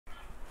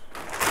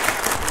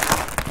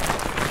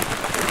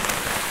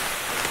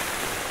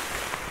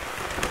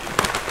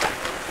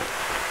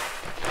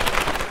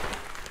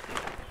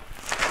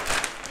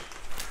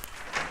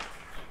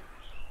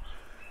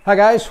Hi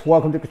guys,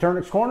 welcome to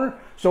Coturnix Corner.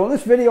 So in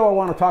this video I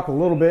want to talk a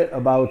little bit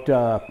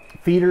about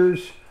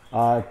feeders.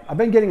 I've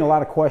been getting a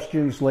lot of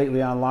questions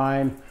lately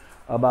online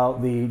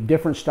about the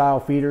different style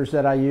feeders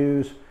that I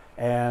use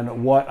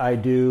and what I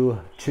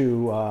do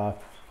to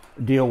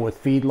deal with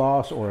feed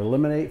loss or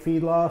eliminate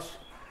feed loss.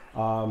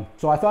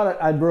 So I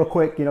thought I'd real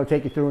quick,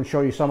 take you through and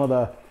show you some of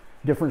the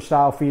different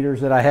style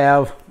feeders that I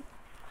have.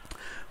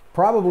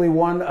 Probably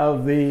one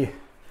of the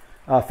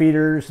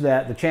feeders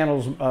that the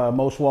channel's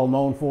most well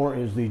known for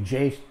is the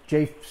J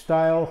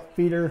style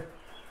feeder.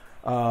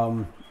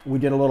 We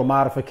did a little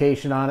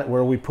modification on it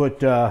where we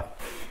put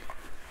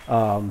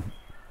 1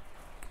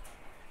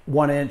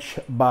 inch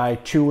by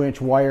 2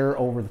 inch wire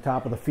over the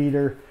top of the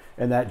feeder,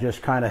 and that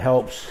just kind of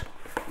helps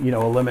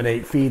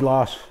eliminate feed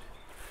loss.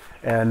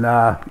 And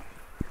I've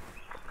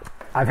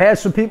had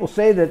some people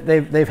say that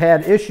they've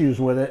had issues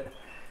with it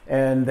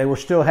and they were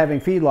still having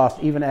feed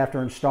loss even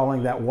after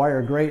installing that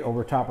wire grate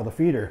over top of the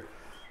feeder.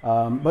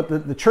 But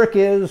the trick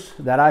is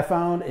that I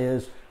found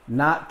is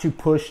not to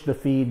push the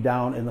feed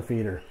down in the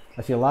feeder.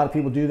 I see a lot of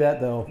people do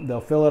that.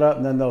 They'll fill it up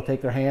and then they'll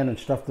take their hand and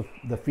stuff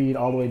the feed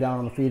all the way down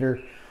on the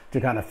feeder to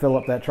kind of fill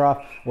up that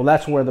trough. Well,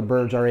 that's where the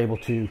birds are able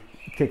to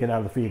kick it out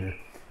of the feeder.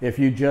 If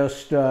you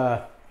just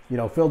fill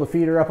the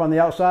feeder up on the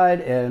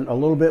outside and a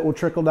little bit will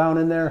trickle down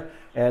in there,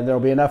 and there'll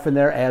be enough in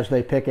there as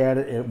they pick at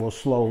it, it will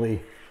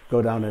slowly go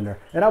down in there.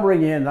 And I'll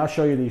bring you in and I'll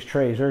show you these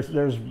trays.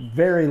 There's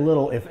very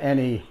little, if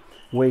any,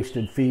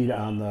 wasted feed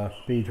on the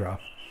feed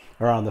trough,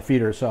 or on the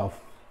feeder itself,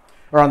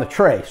 or on the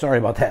tray. Sorry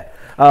about that.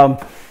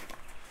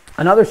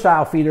 Another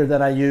style feeder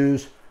that I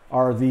use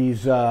are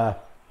these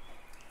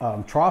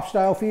trough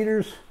style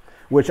feeders,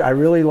 which I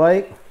really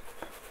like.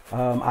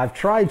 I've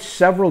tried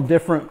several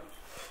different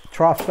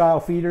trough style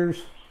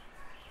feeders,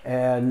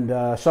 and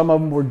some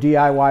of them were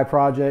DIY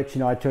projects.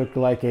 I took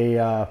like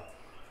a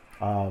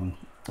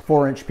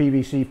 4-inch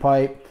PVC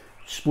pipe,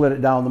 split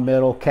it down the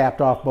middle, capped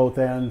off both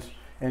ends,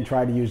 and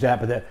tried to use that.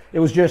 But it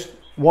was just,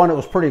 one, it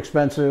was pretty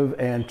expensive,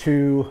 and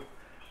two,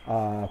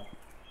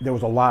 there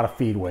was a lot of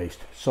feed waste,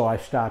 so I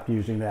stopped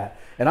using that.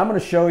 And I'm going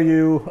to show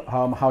you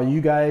how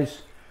you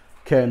guys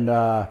can,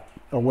 or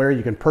where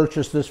you can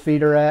purchase this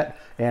feeder at,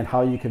 and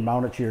how you can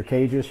mount it to your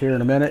cages here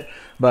in a minute.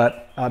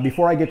 But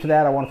before I get to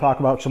that, I want to talk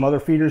about some other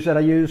feeders that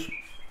I use.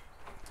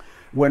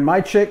 When my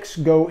chicks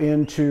go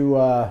into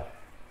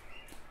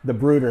the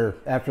brooder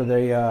after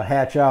they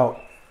hatch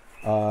out,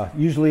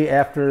 usually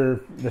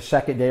after the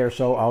second day or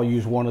so, I'll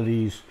use one of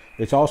these.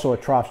 It's also a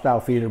trough style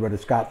feeder, but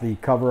it's got the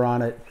cover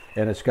on it,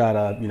 and it's got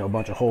a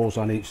bunch of holes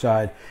on each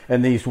side,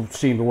 and these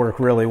seem to work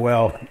really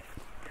well.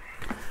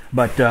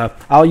 But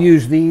I'll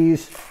use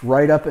these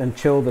right up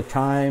until the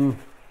time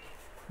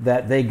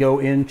that they go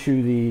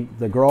into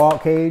the grow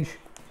out cage.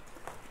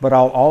 But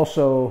I'll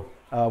also,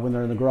 when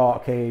they're in the grow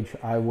out cage,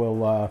 I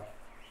will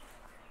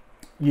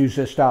use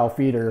this style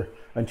feeder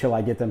until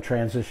I get them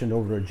transitioned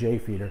over to a J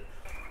feeder.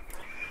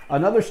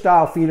 Another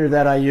style feeder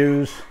that I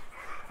use,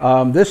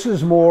 this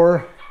is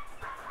more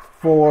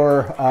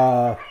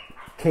for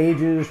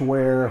cages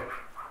where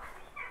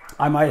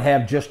I might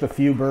have just a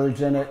few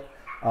birds in it.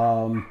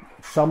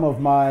 Some of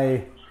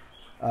my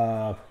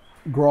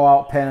grow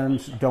out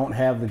pens don't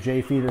have the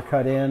J feeder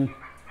cut in.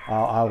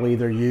 I'll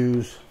either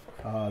use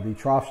the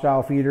trough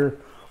style feeder,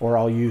 or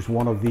I'll use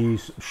one of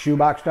these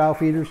shoebox style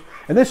feeders.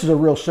 And this is a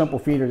real simple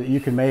feeder that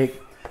you can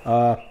make. Go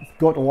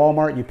up to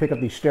Walmart, you pick up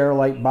these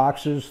Sterilite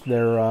boxes.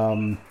 They're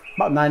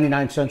about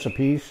 99 cents a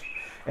piece.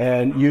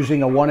 And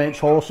using a 1-inch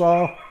hole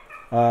saw,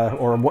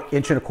 or an 1.25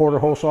 inch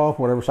hole saw,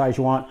 whatever size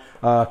you want,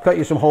 cut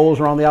you some holes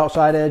around the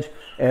outside edge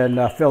and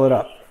fill it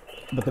up.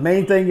 But the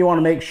main thing you want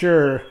to make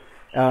sure,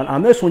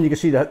 on this one you can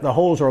see that the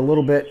holes are a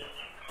little bit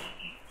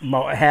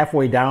about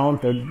halfway down.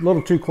 They're a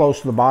little too close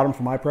to the bottom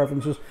for my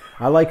preferences.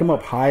 I like them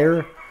up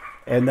higher,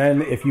 and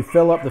then if you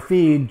fill up the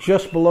feed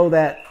just below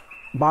that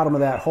bottom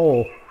of that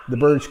hole, the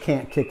birds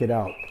can't kick it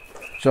out.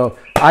 So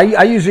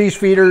I use these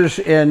feeders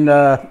in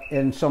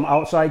some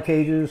outside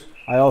cages.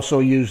 I also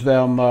use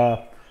them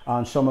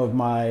on some of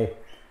my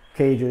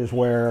cages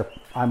where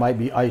I might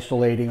be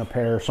isolating a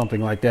pair or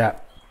something like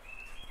that.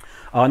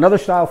 Another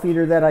style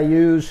feeder that I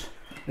use,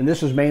 and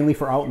this is mainly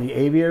for out in the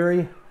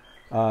aviary.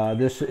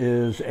 This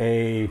is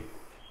a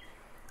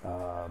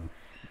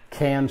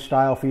can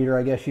style feeder,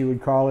 I guess you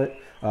would call it.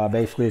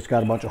 Basically, it's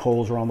got a bunch of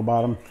holes around the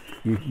bottom.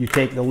 You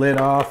take the lid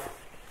off,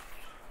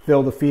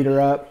 fill the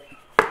feeder up,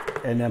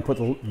 and then put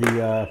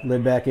the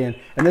lid back in.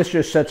 And this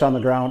just sits on the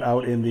ground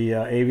out in the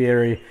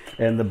aviary,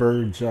 and the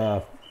birds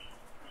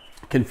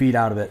can feed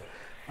out of it.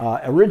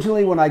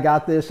 Originally, when I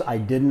got this, I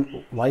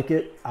didn't like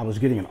it. I was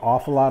getting an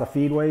awful lot of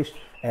feed waste,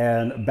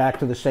 and back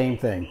to the same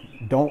thing.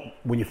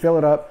 When you fill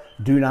it up,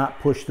 do not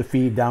push the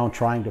feed down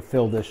trying to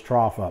fill this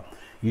trough up.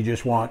 You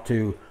just want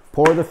to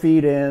pour the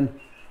feed in,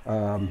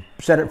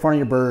 set it in front of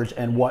your birds,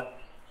 and what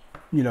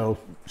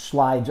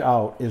slides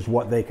out is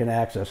what they can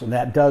access, and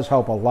that does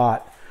help a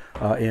lot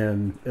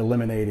in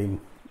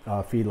eliminating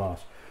feed loss.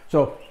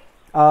 So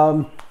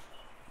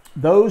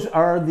those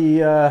are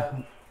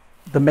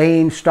the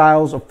main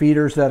styles of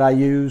feeders that I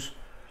use.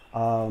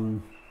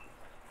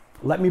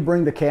 let me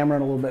bring the camera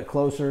in a little bit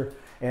closer,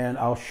 and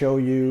I'll show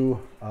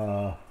you,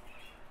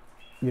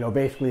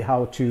 basically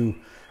how to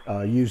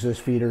use this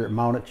feeder,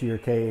 mount it to your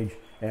cage,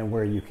 and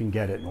where you can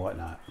get it and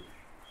whatnot.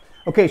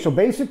 Okay, so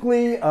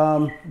basically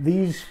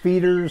these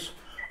feeders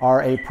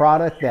are a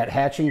product that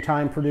Hatching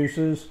Time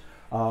produces.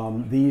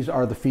 These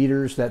are the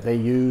feeders that they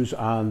use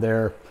on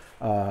their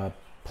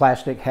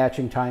plastic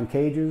Hatching Time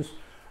cages,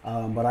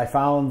 but I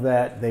found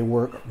that they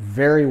work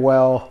very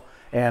well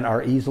and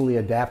are easily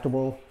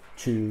adaptable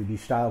to the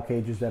style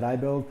cages that I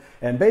build.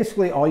 And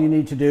basically all you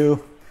need to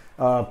do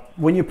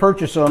when you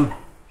purchase them,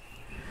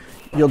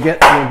 you'll get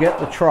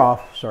the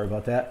trough. Sorry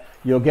about that.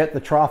 You'll get the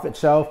trough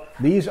itself.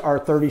 These are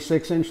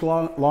 36-inch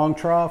long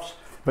troughs,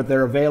 but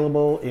they're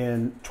available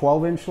in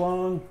 12-inch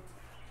long,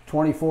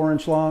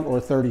 24-inch long, or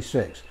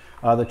 36.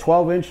 The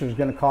 12-inch is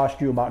going to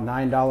cost you about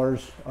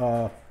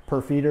 $9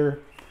 per feeder.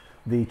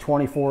 The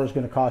 24 is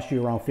going to cost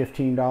you around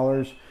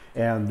 $15,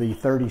 and the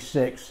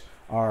 36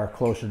 are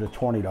closer to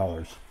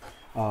 $20.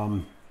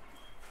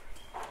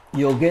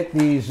 You'll get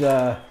these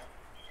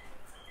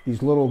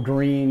little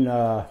green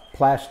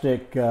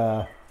plastic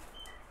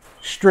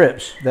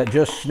strips that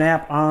just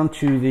snap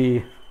onto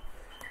the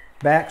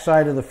back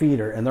side of the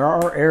feeder, and there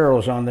are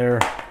arrows on there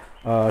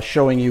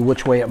showing you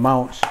which way it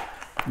mounts.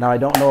 Now, I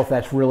don't know if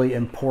that's really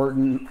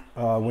important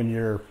when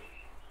you're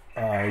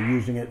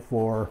using it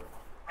for,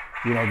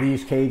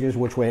 these cages,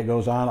 which way it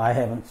goes on. I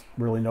haven't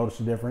really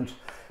noticed a difference.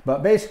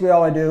 But basically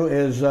all I do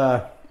is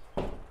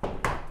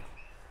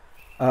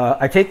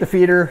I take the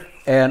feeder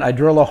and I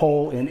drill a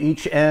hole in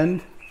each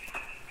end,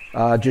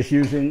 just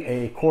using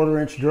a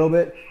 1/4-inch drill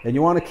bit. And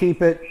you want to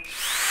keep it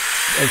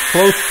as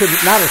close to,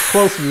 not as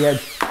close to the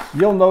edge.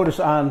 You'll notice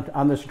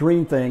on this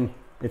green thing,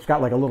 it's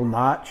got like a little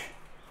notch.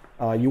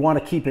 You want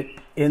to keep it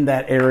in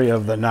that area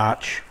of the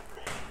notch.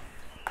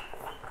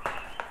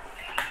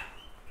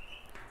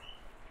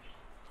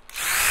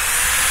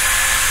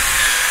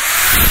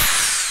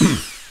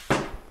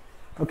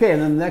 Okay,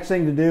 and then the next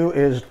thing to do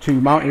is to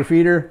mount your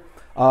feeder.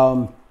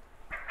 The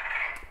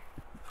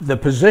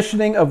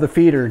positioning of the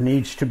feeder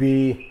needs to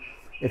be,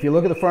 if you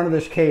look at the front of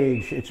this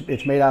cage,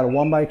 it's made out of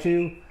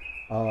 1x2.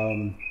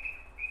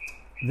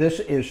 This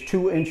is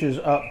 2 inches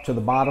up to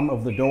the bottom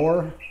of the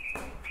door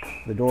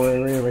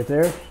area right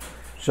there.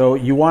 So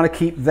you want to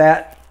keep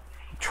that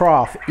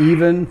trough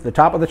even, the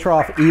top of the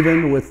trough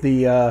even with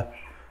the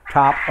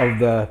top of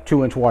the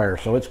 2-inch wire.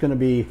 So it's going to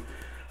be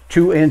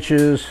 2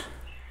 inches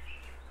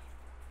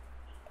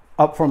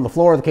up from the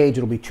floor of the cage.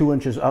 It'll be 2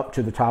 inches up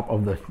to the top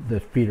of the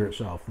feeder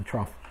itself, the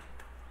trough.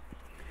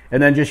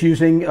 And then just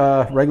using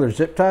regular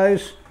zip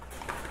ties,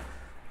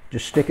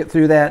 just stick it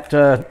through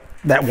that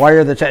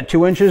wire that's at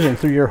 2 inches and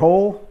through your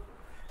hole,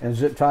 and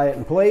zip tie it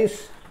in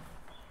place.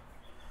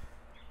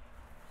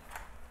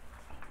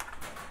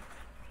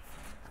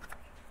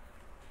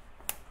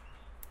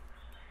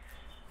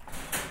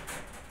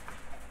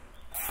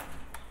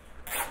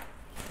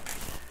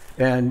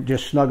 And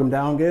just snug them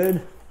down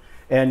good,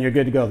 and you're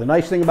good to go. The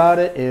nice thing about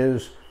it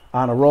is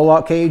on a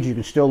rollout cage, you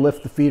can still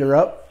lift the feeder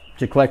up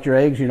to collect your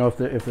eggs,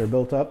 if they're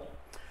built up.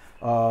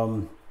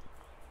 But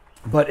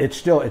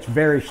it's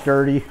very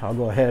sturdy. I'll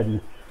go ahead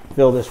and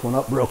fill this one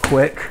up real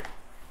quick.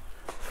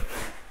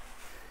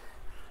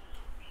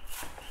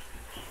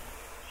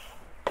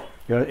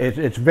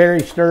 It's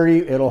very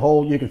sturdy. It'll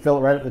hold. You can fill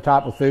it right at the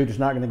top with food. It's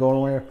not going to go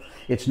anywhere.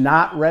 It's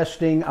not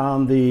resting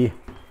on the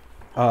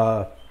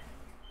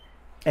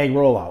egg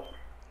rollout.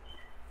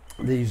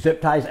 The zip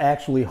ties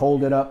actually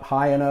hold it up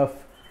high enough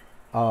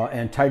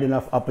and tight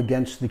enough up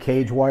against the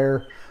cage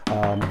wire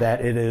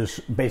that it is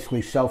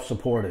basically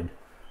self-supported.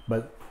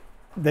 But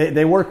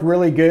they work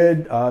really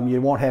good.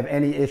 You won't have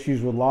any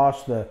issues with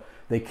loss.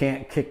 They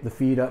can't kick the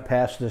feed up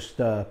past this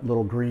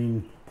little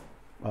green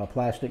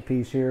plastic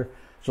piece here,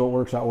 so it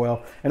works out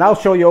well. And I'll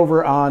show you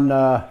over on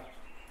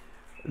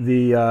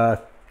the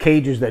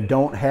cages that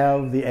don't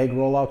have the egg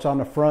rollouts on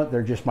the front.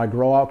 They're just my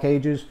grow out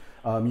cages.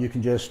 You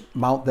can just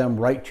mount them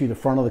right to the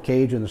front of the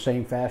cage in the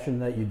same fashion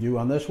that you do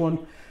on this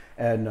one.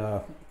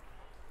 And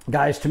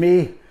guys, to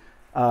me,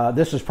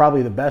 this is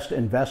probably the best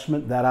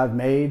investment that I've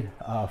made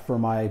for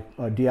my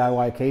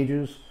DIY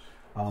cages.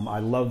 I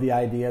love the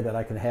idea that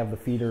I can have the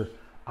feeder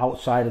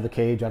outside of the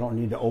cage. I don't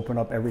need to open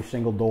up every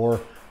single door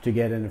to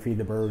get in and feed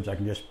the birds. I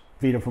can just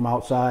feed them from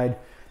outside.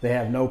 They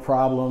have no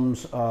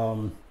problems,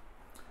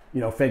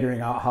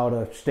 figuring out how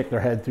to stick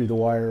their head through the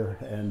wire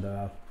and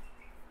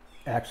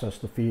access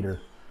the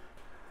feeder.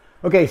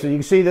 Okay, so you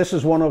can see this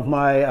is one of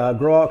my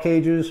grow out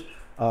cages.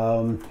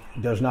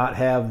 Does not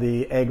have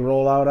the egg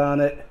rollout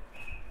on it,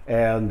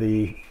 and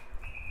the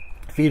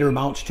feeder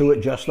mounts to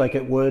it just like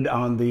it would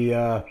on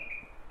the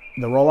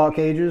rollout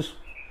cages,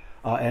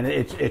 and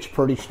it's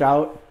pretty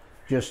stout.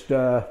 Just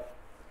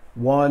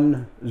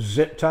one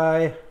zip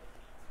tie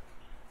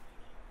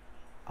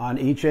on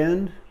each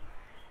end,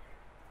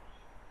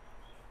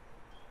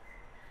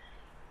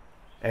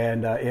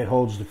 and it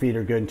holds the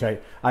feeder good and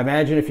tight. I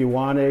imagine if you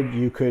wanted,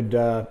 you could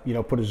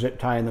put a zip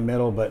tie in the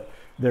middle, but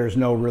there's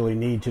no really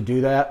need to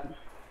do that.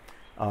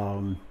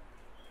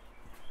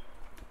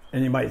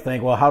 And you might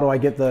think, well, how do I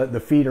get the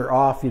feeder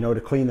off,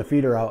 to clean the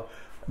feeder out?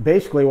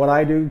 Basically what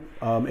I do,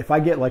 if I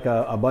get like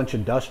a bunch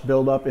of dust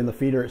buildup in the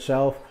feeder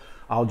itself,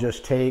 I'll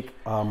just take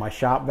my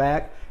shop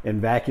vac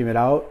and vacuum it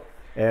out,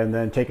 and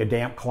then take a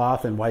damp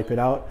cloth and wipe it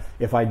out.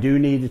 If I do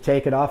need to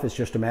take it off, it's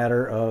just a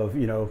matter of,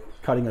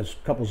 cutting a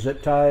couple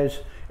zip ties,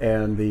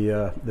 and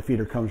the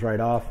feeder comes right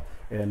off,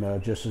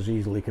 and just as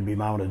easily can be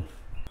mounted.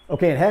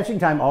 Okay, and Hatching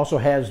Time also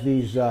has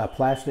these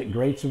plastic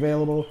grates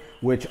available,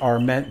 which are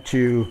meant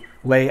to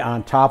lay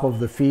on top of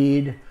the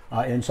feed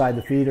inside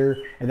the feeder,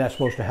 and that's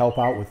supposed to help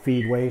out with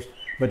feed waste.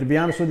 But to be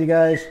honest with you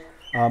guys,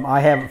 I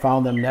haven't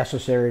found them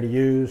necessary to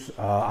use.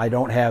 I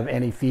don't have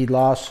any feed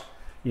loss,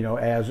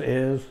 as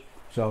is.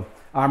 So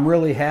I'm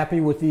really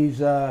happy with these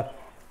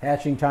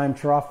Hatching Time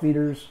trough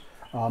feeders,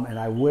 and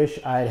I wish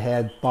I'd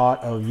had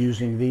thought of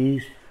using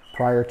these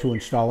prior to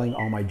installing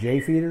all my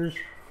J feeders.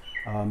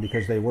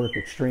 Because they work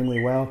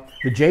extremely well.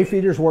 The J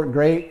feeders work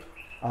great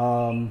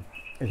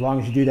as long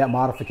as you do that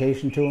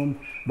modification to them,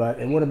 but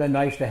it would have been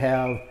nice to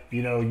have,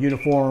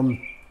 uniform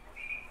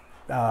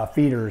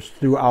feeders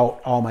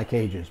throughout all my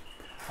cages.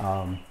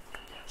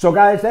 So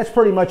guys, that's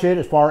pretty much it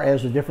as far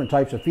as the different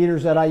types of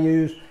feeders that I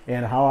use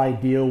and how I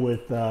deal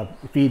with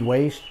feed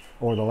waste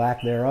or the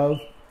lack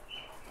thereof.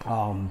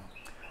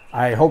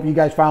 I hope you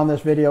guys found this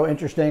video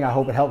interesting. I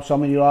hope it helps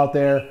some of you out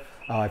there.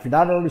 If you're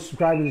not already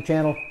subscribed to the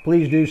channel,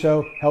 please do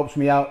so. Helps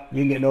me out.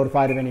 You can get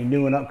notified of any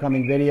new and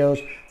upcoming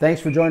videos.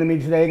 Thanks for joining me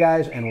today,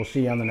 guys, and we'll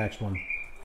see you on the next one.